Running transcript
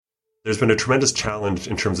There's been a tremendous challenge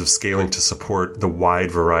in terms of scaling to support the wide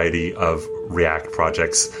variety of React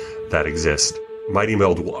projects that exist.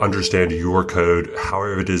 MightyMeld will understand your code,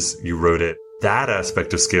 however it is you wrote it. That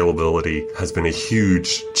aspect of scalability has been a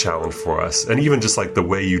huge challenge for us. And even just like the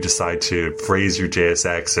way you decide to phrase your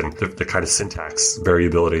JSX and the kind of syntax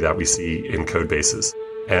variability that we see in code bases.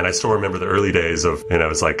 And I still remember the early days of,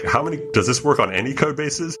 it's like, does this work on any code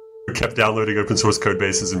bases? We kept downloading open source code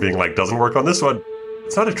bases and being like, doesn't work on this one.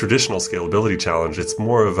 It's not a traditional scalability challenge. It's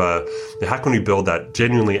more of how can we build that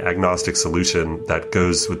genuinely agnostic solution that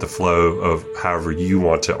goes with the flow of however you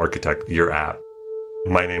want to architect your app.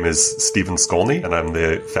 My name is Stephen Schkolne, and I'm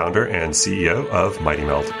the founder and CEO of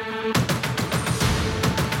MightyMeld.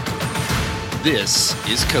 This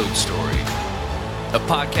is Code Story, a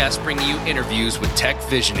podcast bringing you interviews with tech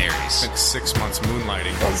visionaries. Like 6 months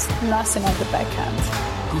moonlighting. There's nothing I could backhand.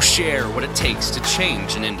 Who share what it takes to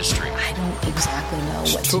change an industry. I don't exactly know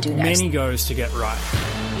what to do took next. many goes to get right.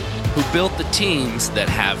 Who built the teams that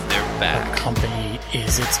have their back. The company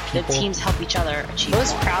is its people. The teams help each other achieve. I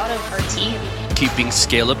was proud of our team. Keeping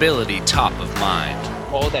scalability top of mind.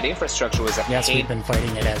 All that infrastructure was Yes, we've been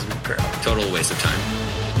fighting it as we grow. Total waste of time.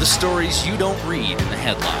 The stories you don't read in the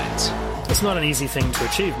headlines. It's not an easy thing to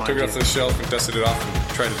achieve, mind Took it you. off the shelf and dusted it off and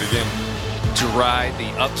tried it again. To ride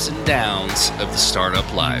the ups and downs of the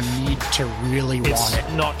startup life. You need to really want it.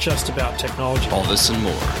 Not just about technology. All this and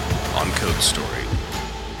more on Code Story.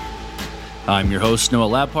 I'm your host, Noah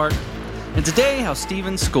Labhart, and today how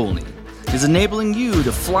Stephen Schkolne is enabling you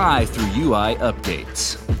to fly through UI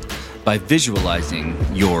updates by visualizing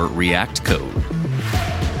your React code.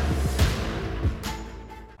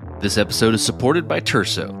 This episode is supported by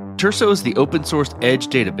Terso. Terso is the open-source edge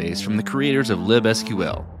database from the creators of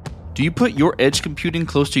libSQL. Do you put your edge computing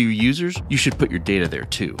close to your users? You should put your data there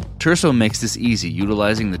too. Terso makes this easy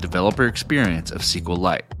utilizing the developer experience of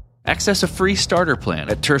SQLite. Access a free starter plan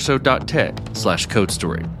at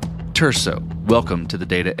terso.tech/codestory. Terso, welcome to the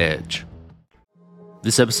data edge.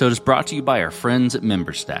 This episode is brought to you by our friends at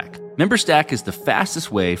MemberStack. MemberStack is the fastest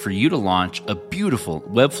way for you to launch a beautiful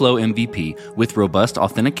Webflow MVP with robust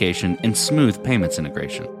authentication and smooth payments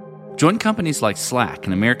integration. Join companies like Slack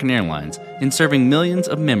and American Airlines in serving millions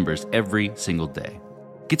of members every single day.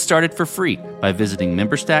 Get started for free by visiting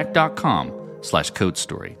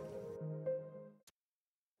memberstack.com/codestory.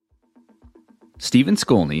 Stephen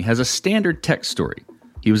Schkolne has a standard tech story.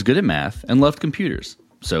 He was good at math and loved computers,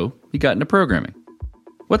 so he got into programming.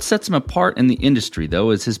 What sets him apart in the industry, though,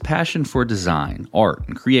 is his passion for design, art,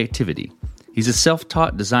 and creativity. He's a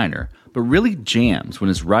self-taught designer, but really jams when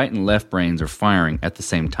his right and left brains are firing at the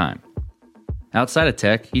same time. Outside of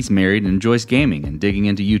tech, he's married and enjoys gaming and digging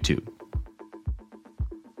into YouTube.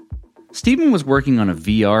 Stephen was working on a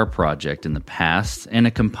VR project in the past, and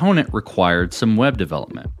a component required some web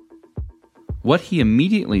development. What he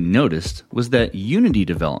immediately noticed was that Unity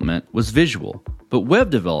development was visual, but web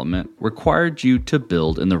development required you to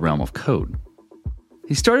build in the realm of code.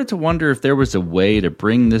 He started to wonder if there was a way to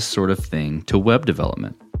bring this sort of thing to web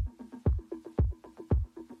development.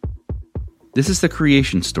 This is the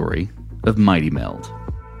creation story of MightyMeld.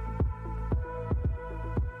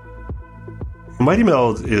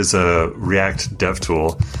 MightyMeld is a React dev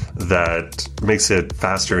tool that makes it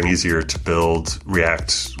faster and easier to build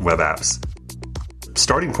React web apps.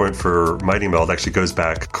 Starting point for MightyMeld actually goes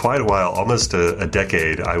back quite a while, almost a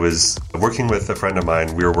decade. I was working with a friend of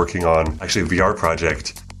mine. We were working on actually a VR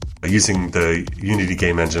project using the Unity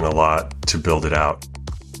game engine a lot to build it out.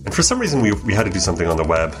 And for some reason, we had to do something on the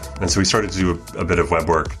web. And so we started to do a bit of web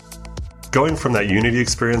work. Going from that Unity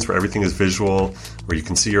experience where everything is visual, where you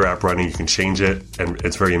can see your app running, you can change it, and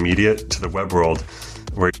it's very immediate, to the web world,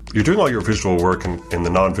 where you're doing all your visual work in the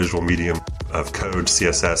non-visual medium of code,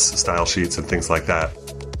 CSS, style sheets, and things like that.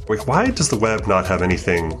 Like, why does the web not have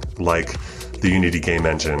anything like the Unity game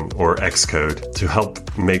engine or Xcode to help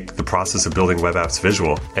make the process of building web apps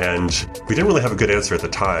visual? And we didn't really have a good answer at the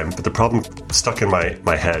time, but the problem stuck in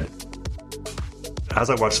my head. As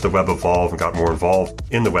I watched the web evolve and got more involved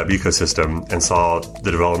in the web ecosystem and saw the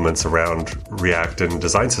developments around React and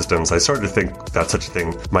design systems, I started to think that such a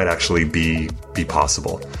thing might actually be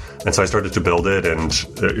possible. And so I started to build it, and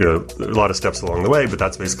a lot of steps along the way, but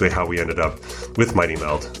that's basically how we ended up with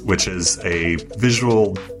MightyMeld, which is a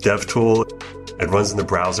visual dev tool. It runs in the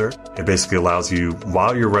browser. It basically allows you,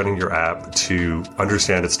 while you're running your app, to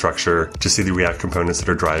understand its structure, to see the React components that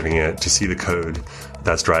are driving it, to see the code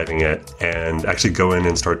that's driving it, and actually go in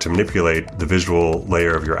and start to manipulate the visual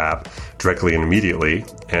layer of your app directly and immediately.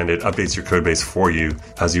 And it updates your code base for you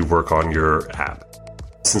as you work on your app.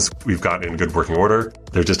 Since we've gotten in good working order,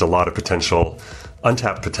 there's just a lot of potential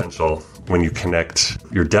untapped potential when you connect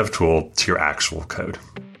your dev tool to your actual code.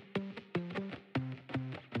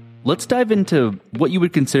 Let's dive into what you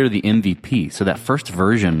would consider the MVP, so that first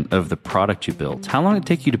version of the product you built. How long did it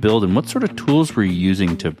take you to build, and what sort of tools were you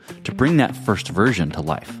using to bring that first version to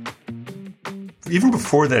life? Even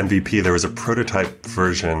before the MVP, there was a prototype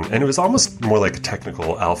version, and it was almost more like a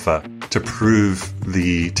technical alpha to prove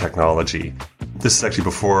the technology. This is actually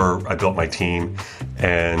before I built my team,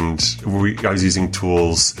 and I was using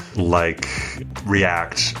tools like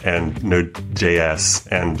React and Node.js,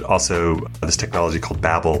 and also this technology called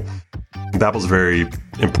Babel. Babel's very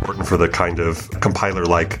important for the kind of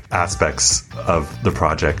compiler-like aspects of the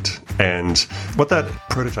project. And what that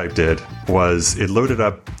prototype did was it loaded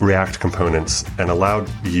up React components and allowed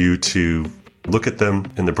you to look at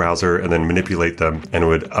them in the browser and then manipulate them, and it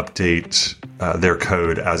would update their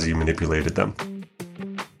code as you manipulated them.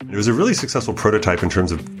 It was a really successful prototype in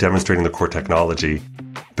terms of demonstrating the core technology,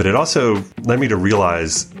 but it also led me to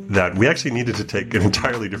realize that we actually needed to take an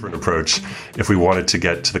entirely different approach if we wanted to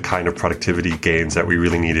get to the kind of productivity gains that we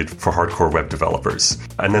really needed for hardcore web developers.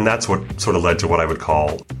 And then that's what sort of led to what I would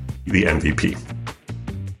call the MVP.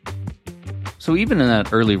 So even in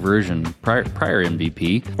that early version, prior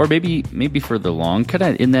MVP, or maybe further along, kind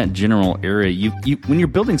of in that general area, you when you're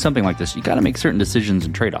building something like this, you got to make certain decisions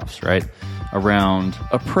and trade-offs, right? Around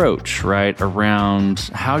approach, right?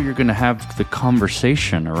 Around how you're going to have the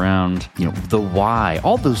conversation, around, the why,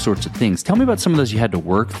 all those sorts of things. Tell me about some of those you had to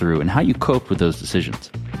work through and how you coped with those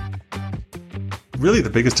decisions. Really,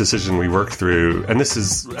 the biggest decision we worked through, and this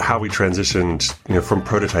is how we transitioned, from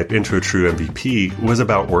prototype into a true MVP, was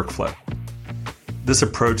about workflow. This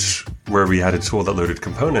approach where we had a tool that loaded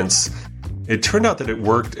components, it turned out that it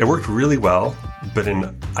worked really well, but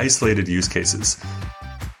in isolated use cases.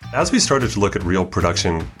 As we started to look at real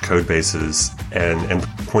production code bases and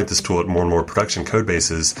point this tool at more and more production code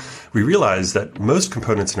bases, we realized that most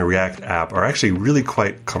components in a React app are actually really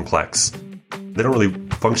quite complex. They don't really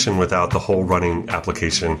function without the whole running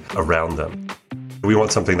application around them. We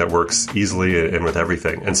want something that works easily and with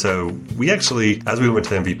everything. And so we actually, as we went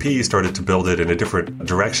to the MVP, started to build it in a different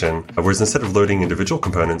direction. Whereas instead of loading individual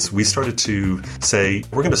components, we started to say,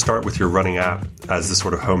 we're going to start with your running app as this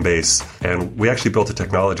sort of home base. And we actually built a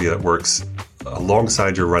technology that works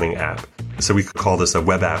alongside your running app. So we could call this a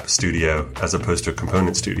web app studio as opposed to a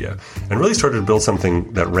component studio, and really started to build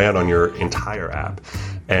something that ran on your entire app.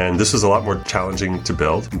 And this was a lot more challenging to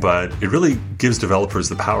build, but it really gives developers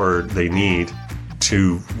the power they need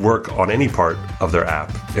to work on any part of their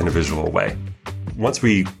app in a visual way. Once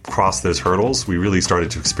we crossed those hurdles, we really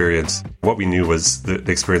started to experience what we knew was the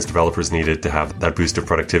experience developers needed to have that boost of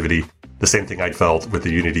productivity. The same thing I'd felt with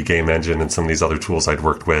the Unity game engine and some of these other tools I'd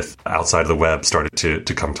worked with outside of the web started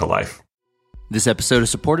to come to life. This episode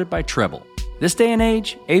is supported by Treble. This day and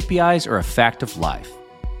age, APIs are a fact of life.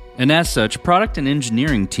 And as such, product and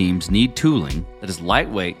engineering teams need tooling that is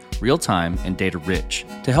lightweight, real-time, and data-rich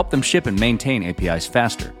to help them ship and maintain APIs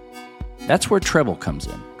faster. That's where Treble comes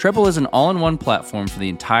in. Treble is an all-in-one platform for the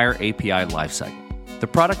entire API lifecycle. The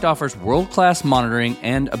product offers world-class monitoring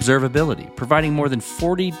and observability, providing more than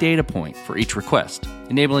 40 data points for each request,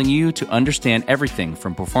 enabling you to understand everything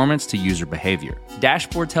from performance to user behavior.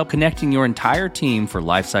 Dashboards help connecting your entire team for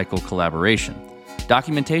lifecycle collaboration.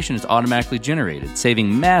 Documentation is automatically generated,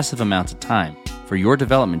 saving massive amounts of time for your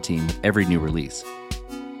development team with every new release.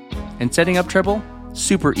 And setting up Treble?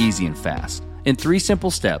 Super easy and fast. In 3 simple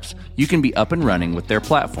steps, you can be up and running with their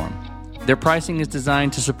platform. Their pricing is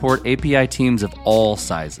designed to support API teams of all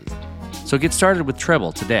sizes. So get started with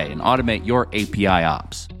Treble today and automate your API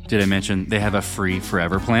ops. Did I mention they have a free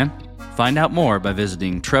forever plan? Find out more by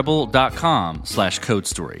visiting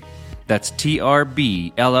treble.com/codestory. That's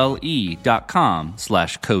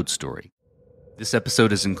TRBLLE.com/codestory. This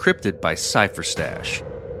episode is encrypted by CipherStash.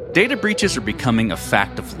 Data breaches are becoming a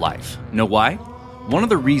fact of life. Know why? One of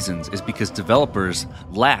the reasons is because developers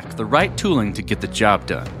lack the right tooling to get the job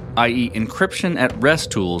done, i.e. encryption at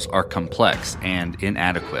rest tools are complex and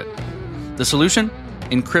inadequate. The solution?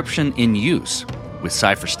 Encryption in use with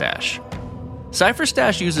CipherStash.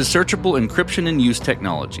 CipherStash uses searchable encryption in use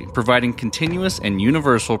technology, providing continuous and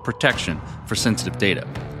universal protection for sensitive data.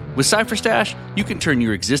 With CipherStash, you can turn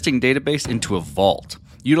your existing database into a vault,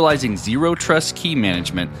 utilizing zero-trust key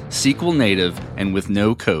management, SQL native, and with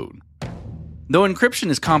no code. Though encryption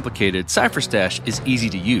is complicated, CipherStash is easy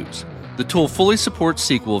to use. The tool fully supports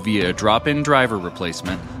SQL via a drop-in driver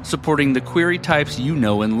replacement, supporting the query types you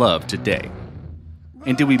know and love today.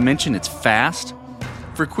 And did we mention it's fast?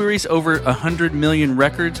 For queries over 100 million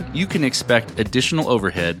records, you can expect additional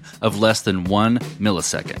overhead of less than 1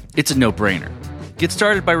 millisecond. It's a no-brainer. Get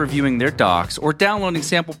started by reviewing their docs or downloading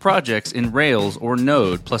sample projects in Rails or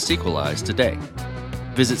Node plus Sequelize today.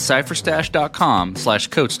 Visit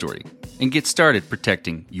cypherstash.com/codestory and get started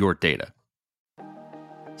protecting your data.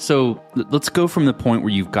 So let's go from the point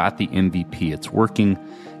where you've got the MVP. It's working.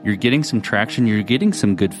 You're getting some traction. You're getting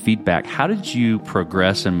some good feedback. How did you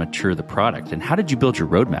progress and mature the product? And how did you build your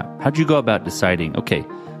roadmap? How did you go about deciding, okay,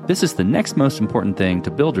 this is the next most important thing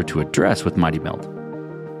to build or to address with MightyMeld?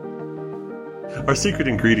 Our secret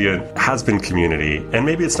ingredient has been community, and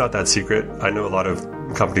maybe it's not that secret. I know a lot of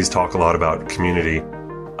companies talk a lot about community.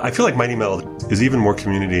 I feel like MightyMeld is even more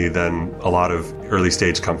community than a lot of early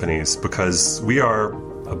stage companies because we are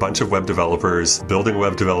a bunch of web developers building a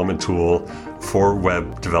web development tool for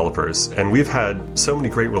web developers. And we've had so many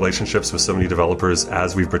great relationships with so many developers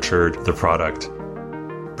as we've matured the product.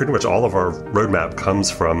 Pretty much all of our roadmap comes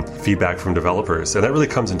from feedback from developers. And that really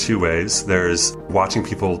comes in two ways. There's watching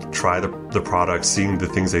people try the product, seeing the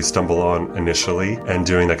things they stumble on initially, and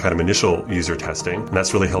doing that kind of initial user testing. And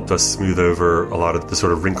that's really helped us smooth over a lot of the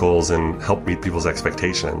sort of wrinkles and help meet people's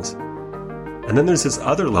expectations. And then there's this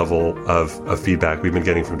other level of feedback we've been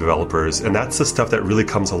getting from developers, and that's the stuff that really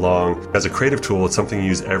comes along as a creative tool. It's something you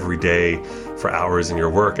use every day for hours in your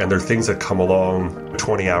work, and there are things that come along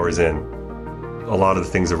 20 hours in. A lot of the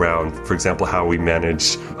things around, for example, how we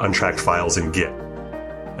manage untracked files in Git.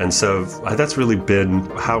 And so that's really been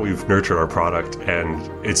how we've nurtured our product, and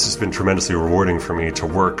it's just been tremendously rewarding for me to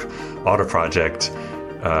work on a project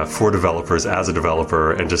for developers as a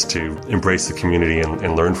developer and just to embrace the community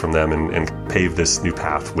and learn from them and pave this new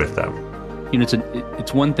path with them. You know,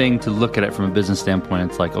 it's one thing to look at it from a business standpoint.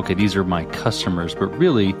 It's like, okay, these are my customers. But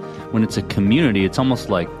really, when it's a community, it's almost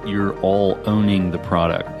like you're all owning the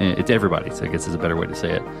product. It's everybody's, I guess is a better way to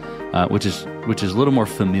say it, which is a little more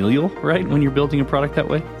familial, right, when you're building a product that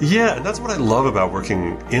way? Yeah, and that's what I love about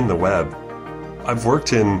working in the web. I've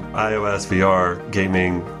worked in iOS, VR,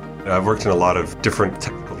 gaming. I've worked in a lot of different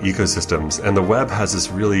technical ecosystems, and the web has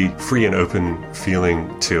this really free and open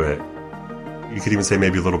feeling to it. You could even say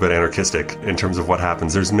maybe a little bit anarchistic in terms of what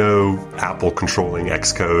happens. There's no Apple controlling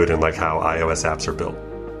Xcode and like how iOS apps are built.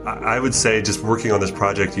 I would say just working on this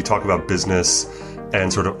project, you talk about business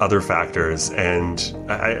and sort of other factors, and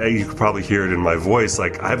you could probably hear it in my voice.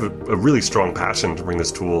 Like I have a really strong passion to bring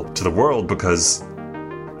this tool to the world because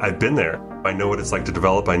I've been there. I know what it's like to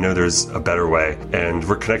develop. I know there's a better way. And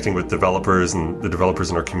we're connecting with developers, and the developers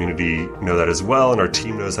in our community know that as well, and our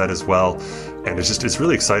team knows that as well. And it's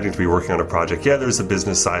really exciting to be working on a project. Yeah, there's a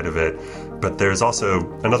business side of it, but there's also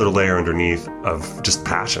another layer underneath of just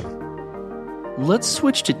passion. Let's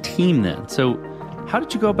switch to team then. So how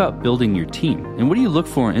did you go about building your team? And what do you look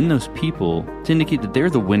for in those people to indicate that they're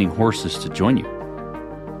the winning horses to join you?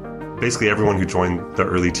 Basically, everyone who joined the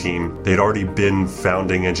early team, they'd already been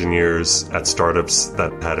founding engineers at startups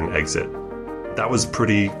that had an exit. That was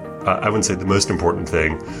pretty, I wouldn't say the most important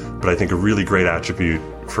thing, but I think a really great attribute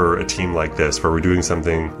for a team like this, where we're doing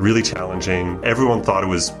something really challenging. Everyone thought it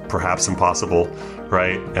was perhaps impossible,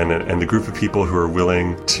 right? And the group of people who are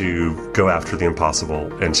willing to go after the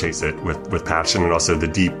impossible and chase it with passion, and also the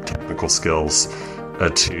deep technical skills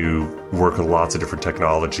to work with lots of different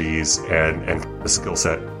technologies and the skill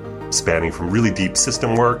set spanning from really deep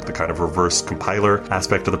system work, the kind of reverse compiler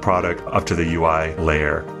aspect of the product, up to the UI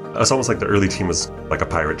layer. It's almost like the early team was like a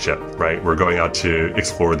pirate ship, right? We're going out to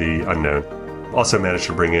explore the unknown. Also managed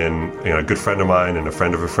to bring in a good friend of mine and a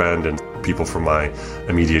friend of a friend and people from my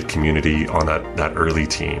immediate community on that early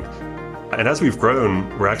team. And as we've grown,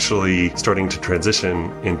 we're actually starting to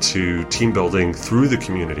transition into team building through the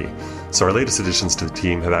community. So our latest additions to the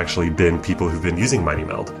team have actually been people who've been using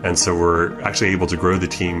MightyMeld. And so we're actually able to grow the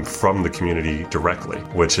team from the community directly,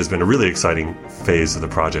 which has been a really exciting phase of the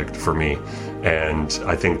project for me. And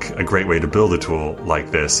I think a great way to build a tool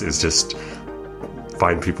like this is just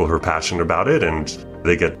find people who are passionate about it, and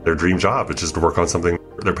they get their dream job, which is to work on something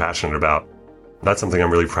they're passionate about. That's something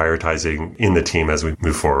I'm really prioritizing in the team as we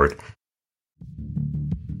move forward.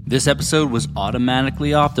 This episode was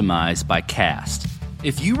automatically optimized by Cast.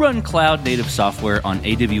 If you run cloud-native software on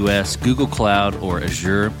AWS, Google Cloud, or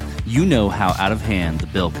Azure, you know how out of hand the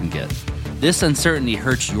bill can get. This uncertainty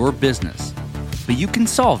hurts your business, but you can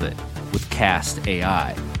solve it with Cast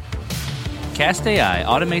AI. Cast AI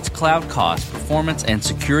automates cloud cost, performance, and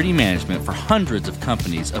security management for hundreds of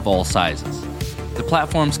companies of all sizes. The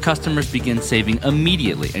platform's customers begin saving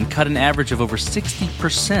immediately and cut an average of over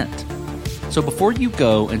 60%. So before you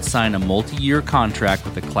go and sign a multi-year contract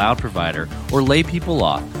with a cloud provider or lay people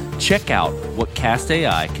off, check out what Cast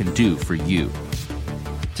AI can do for you.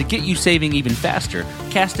 To get you saving even faster,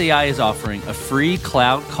 Cast AI is offering a free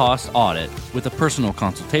cloud cost audit with a personal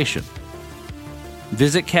consultation.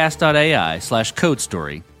 Visit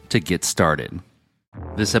cast.ai/codestory to get started.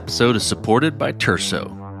 This episode is supported by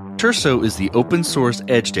Terso. Terso is the open source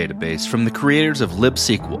edge database from the creators of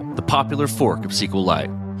libSQL, the popular fork of SQLite.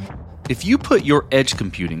 If you put your edge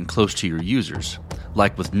computing close to your users,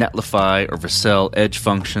 like with Netlify or Vercel edge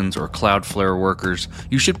functions or Cloudflare workers,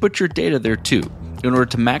 you should put your data there too, in order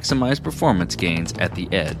to maximize performance gains at the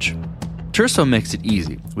edge. Terso makes it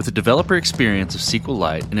easy. With a developer experience of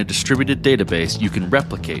SQLite and a distributed database you can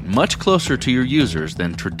replicate much closer to your users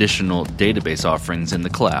than traditional database offerings in the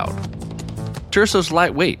cloud. Terso's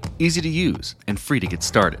lightweight, easy to use, and free to get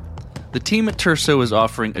started. The team at Terso is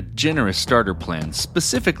offering a generous starter plan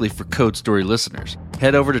specifically for CodeStory listeners.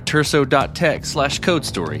 Head over to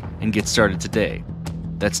terso.tech/codestory and get started today.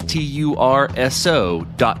 That's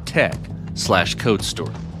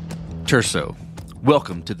TURSO.tech/codestory. Terso.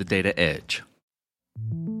 Welcome to the Data Edge.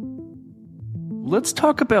 Let's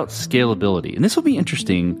talk about scalability. And this will be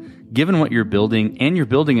interesting given what you're building, and you're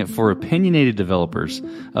building it for opinionated developers.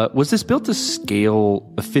 Was this built to scale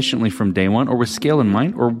efficiently from day one, or with scale in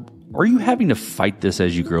mind? Or are you having to fight this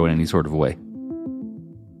as you grow in any sort of way?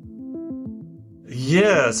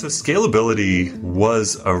 Yeah, so scalability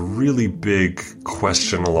was a really big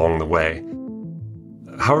question along the way.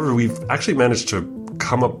 However, we've actually managed to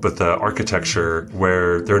come up with an architecture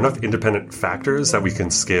where there are enough independent factors that we can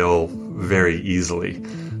scale very easily.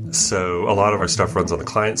 So a lot of our stuff runs on the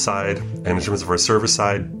client side, and in terms of our server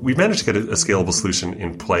side, we've managed to get a scalable solution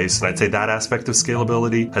in place, and I'd say that aspect of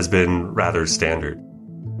scalability has been rather standard.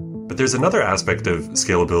 But there's another aspect of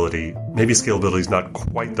scalability. Maybe scalability is not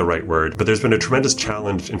quite the right word, but there's been a tremendous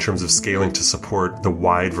challenge in terms of scaling to support the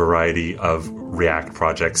wide variety of React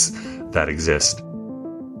projects that exist.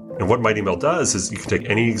 And what MightyMeld does is you can take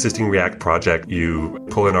any existing React project, you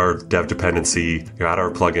pull in our dev dependency, you add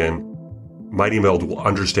our plugin. MightyMeld will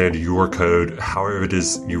understand your code, however it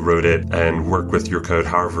is you wrote it, and work with your code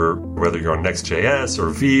however, whether you're on Next.js or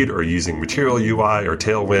Vite or using Material UI or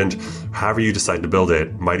Tailwind, however you decide to build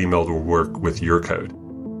it, MightyMeld will work with your code.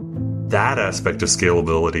 That aspect of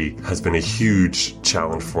scalability has been a huge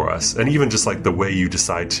challenge for us. And even just like the way you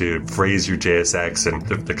decide to phrase your JSX and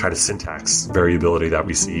the kind of syntax variability that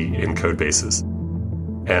we see in code bases.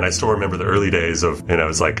 And I still remember the early days of, I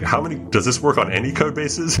was like, does this work on any code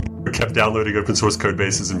bases? We kept downloading open source code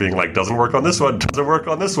bases and being like, doesn't work on this one, doesn't work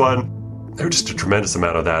on this one. There was just a tremendous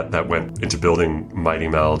amount of that went into building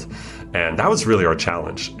MightyMeld. And that was really our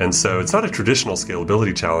challenge. And so it's not a traditional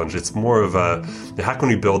scalability challenge. It's more of how can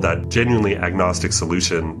we build that genuinely agnostic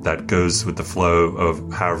solution that goes with the flow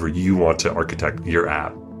of however you want to architect your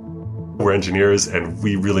app. We're engineers, and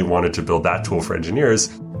we really wanted to build that tool for engineers.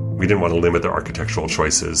 We didn't want to limit their architectural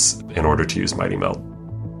choices in order to use MightyMeld.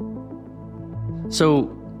 So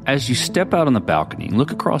as you step out on the balcony and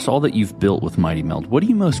look across all that you've built with MightyMeld, what are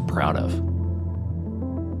you most proud of?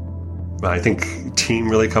 I think team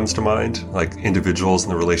really comes to mind, like individuals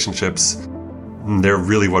and the relationships. They're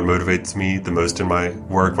really what motivates me the most in my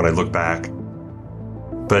work when I look back.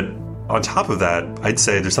 But on top of that, I'd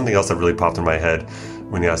say there's something else that really popped in my head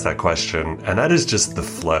when you asked that question, and that is just the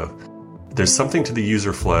flow. There's something to the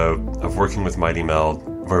user flow of working with MightyMeld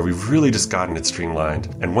where we've really just gotten it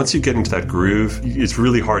streamlined. And once you get into that groove, it's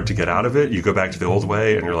really hard to get out of it. You go back to the old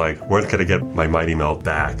way and you're like, where can I get my MightyMeld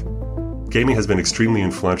back? Gaming has been extremely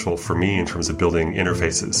influential for me in terms of building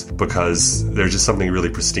interfaces because there's just something really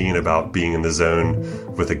pristine about being in the zone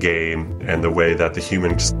with a game and the way that the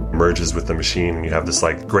human just merges with the machine and you have this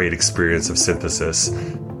like great experience of synthesis.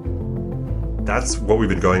 That's what we've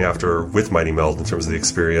been going after with MightyMeld in terms of the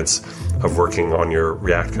experience of working on your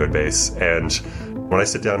React code base. And when I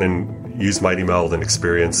sit down and use MightyMeld and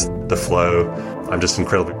experience the flow, I'm just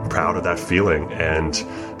incredibly proud of that feeling and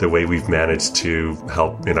the way we've managed to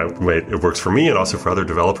help, the way it works for me and also for other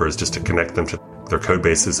developers, just to connect them to their code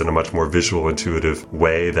bases in a much more visual, intuitive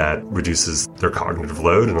way that reduces their cognitive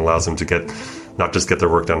load and allows them to not just get their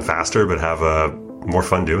work done faster, but have more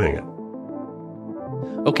fun doing it.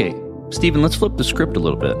 Okay, Stephen, let's flip the script a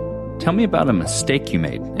little bit. Tell me about a mistake you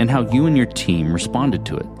made and how you and your team responded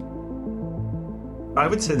to it. I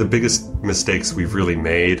would say the biggest mistakes we've really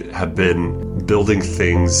made have been building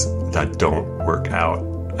things that don't work out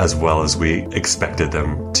as well as we expected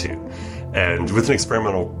them to. And with an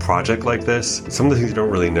experimental project like this, some of the things you don't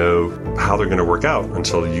really know how they're going to work out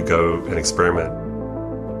until you go and experiment.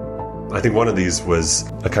 I think one of these was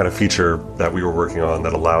a kind of feature that we were working on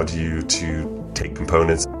that allowed you to take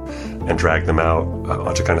components and drag them out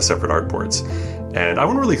onto kind of separate artboards. And I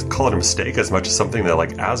wouldn't really call it a mistake as much as something that,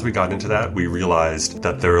 like, as we got into that, we realized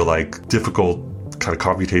that there were, like, difficult kind of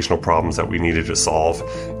computational problems that we needed to solve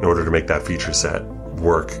in order to make that feature set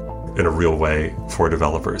work in a real way for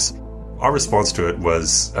developers. Our response to it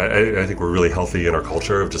was, I think we're really healthy in our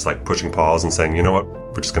culture of just like pushing pause and saying, you know what,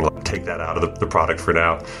 we're just going to take that out of the product for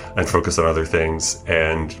now and focus on other things.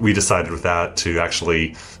 And we decided with that to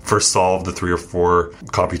actually first solve the 3 or 4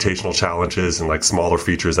 computational challenges and like smaller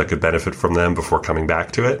features that could benefit from them before coming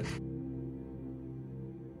back to it.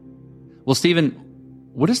 Well, Stephen,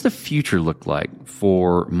 what does the future look like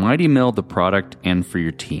for MightyMeld, the product, and for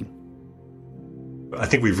your team? I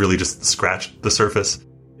think we've really just scratched the surface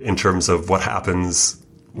in terms of what happens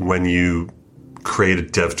when you create a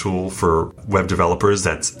dev tool for web developers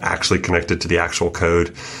that's actually connected to the actual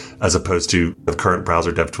code, as opposed to the current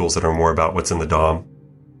browser dev tools that are more about what's in the DOM.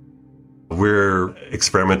 We're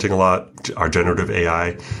experimenting a lot. Our generative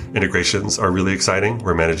AI integrations are really exciting.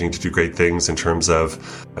 We're managing to do great things in terms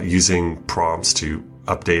of using prompts to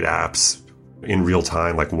update apps in real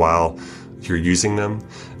time, like while you're using them.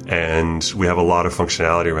 And we have a lot of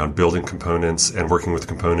functionality around building components and working with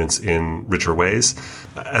components in richer ways,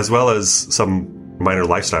 as well as some minor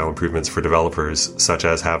lifestyle improvements for developers, such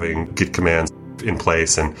as having Git commands in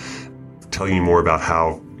place and telling you more about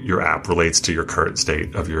how your app relates to your current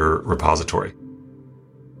state of your repository.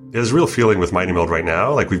 There's a real feeling with MightyMeld right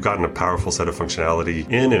now, like we've gotten a powerful set of functionality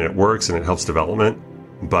in and it works and it helps development,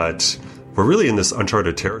 but we're really in this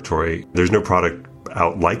uncharted territory. There's no product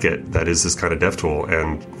out like it that is this kind of dev tool,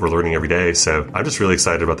 and we're learning every day. So I'm just really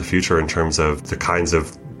excited about the future in terms of the kinds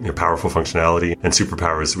of powerful functionality and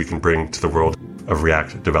superpowers we can bring to the world of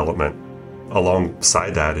React development.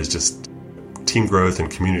 Alongside that is just team growth and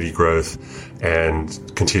community growth, and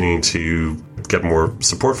continuing to get more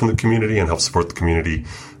support from the community and help support the community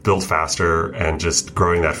build faster, and just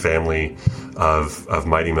growing that family of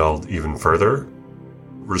MightyMeld even further.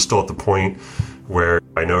 We're still at the point where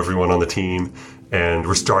I know everyone on the team, and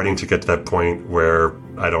we're starting to get to that point where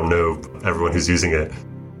I don't know everyone who's using it.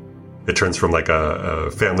 It turns from like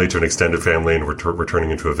a family to an extended family, and we're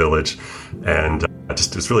turning into a village. And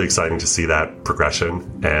it's really exciting to see that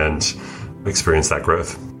progression and experience that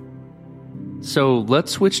growth. So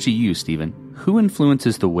let's switch to you, Stephen. Who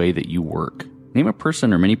influences the way that you work? Name a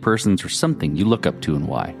person or many persons or something you look up to, and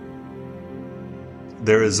why.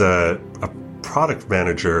 There is a product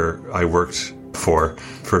manager I worked for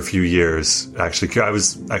a few years. Actually, I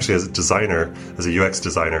was actually as a UX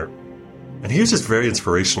designer, and he was just very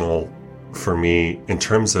inspirational for me in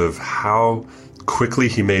terms of how quickly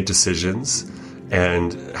he made decisions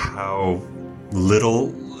and how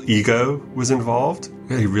little ego was involved.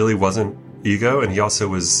 He really wasn't ego, and he also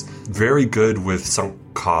was very good with sunk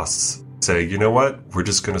costs. Say, you know what, we're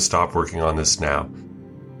just going to stop working on this now.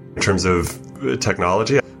 In terms of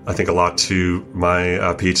technology, I think a lot to my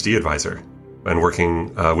PhD advisor, and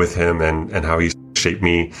working with him and how he shaped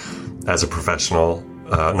me as a professional,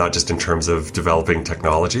 not just in terms of developing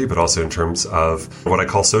technology, but also in terms of what I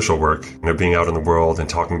call social work, being out in the world and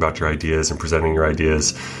talking about your ideas and presenting your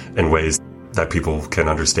ideas in ways that people can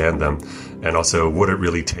understand them, and also what it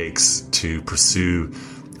really takes to pursue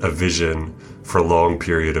a vision for a long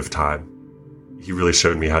period of time. He really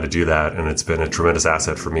showed me how to do that, and it's been a tremendous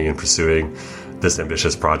asset for me in pursuing this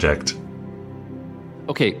ambitious project.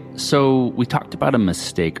 Okay, so we talked about a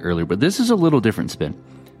mistake earlier, but this is a little different spin.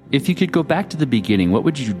 If you could go back to the beginning, what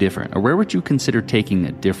would you do different? Or where would you consider taking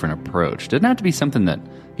a different approach? It doesn't have to be something that,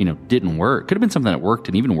 didn't work. It could have been something that worked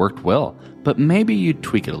and even worked well, but maybe you'd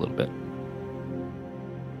tweak it a little bit.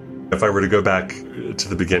 If I were to go back to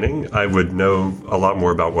the beginning, I would know a lot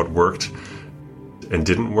more about what worked and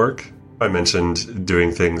didn't work. I mentioned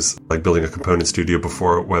doing things like building a component studio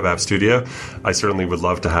before Web App Studio. I certainly would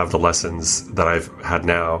love to have the lessons that I've had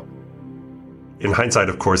now. In hindsight,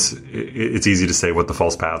 of course, it's easy to say what the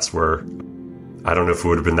false paths were. I don't know if it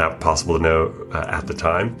would have been that possible to know at the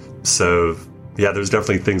time. So, yeah, there's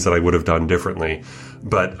definitely things that I would have done differently.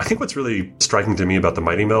 But I think what's really striking to me about the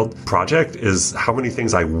MightyMeld project is how many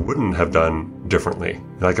things I wouldn't have done differently.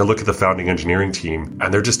 Like, I look at the founding engineering team,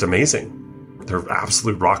 and they're just amazing. They're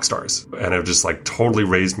absolute rock stars, and have just like totally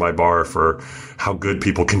raised my bar for how good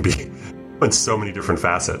people can be in so many different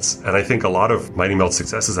facets. And I think a lot of MightyMeld's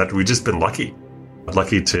success is that we've just been lucky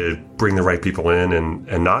to bring the right people in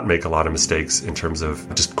and not make a lot of mistakes in terms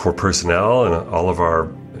of just core personnel and all of our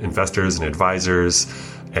investors and advisors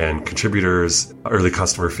and contributors, early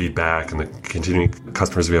customer feedback, and the continuing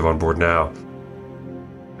customers we have on board now.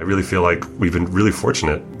 I really feel like we've been really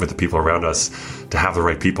fortunate with the people around us to have the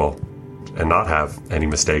right people and not have any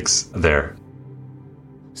mistakes there.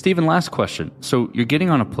 Stephen, last question. So you're getting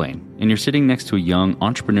on a plane and you're sitting next to a young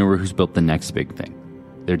entrepreneur who's built the next big thing.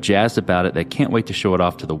 They're jazzed about it. They can't wait to show it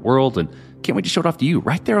off to the world and can't wait to show it off to you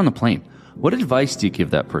right there on the plane. What advice do you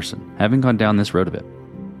give that person, having gone down this road a bit?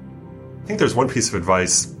 I think there's one piece of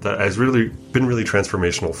advice that has really been really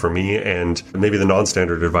transformational for me, and maybe the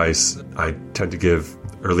non-standard advice I tend to give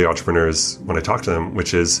early entrepreneurs when I talk to them,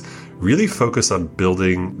 which is really focus on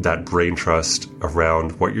building that brain trust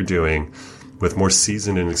around what you're doing with more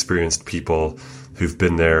seasoned and experienced people who've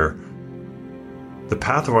been there. The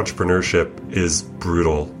path of entrepreneurship is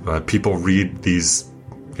brutal. People read these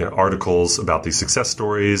articles about these success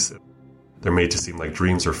stories. They're made to seem like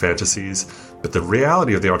dreams or fantasies, but the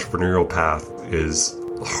reality of the entrepreneurial path is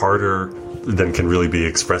harder than can really be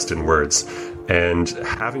expressed in words. And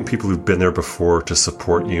having people who've been there before to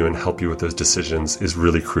support you and help you with those decisions is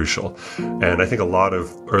really crucial. And I think a lot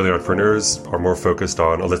of early entrepreneurs are more focused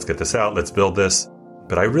on, let's get this out, let's build this.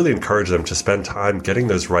 But I really encourage them to spend time getting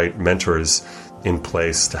those right mentors in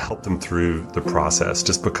place to help them through the process,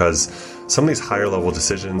 just because some of these higher level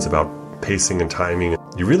decisions about pacing and timing,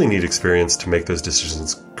 you really need experience to make those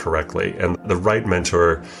decisions correctly. And the right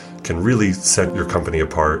mentor can really set your company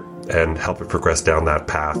apart and help it progress down that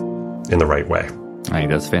path in the right way. I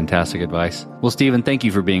think that's fantastic advice. Well, Stephen, thank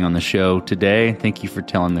you for being on the show today. Thank you for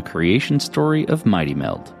telling the creation story of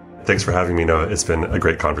MightyMeld. Thanks for having me, Noah. It's been a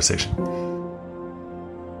great conversation.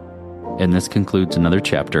 And this concludes another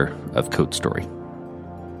chapter of Code Story.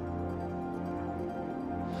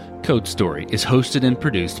 Code Story is hosted and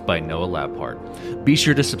produced by Noah Labhart. Be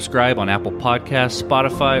sure to subscribe on Apple Podcasts,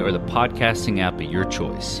 Spotify, or the podcasting app of your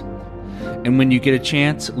choice. And when you get a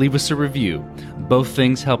chance, leave us a review. Both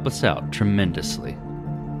things help us out tremendously.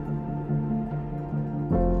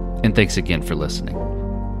 And thanks again for listening.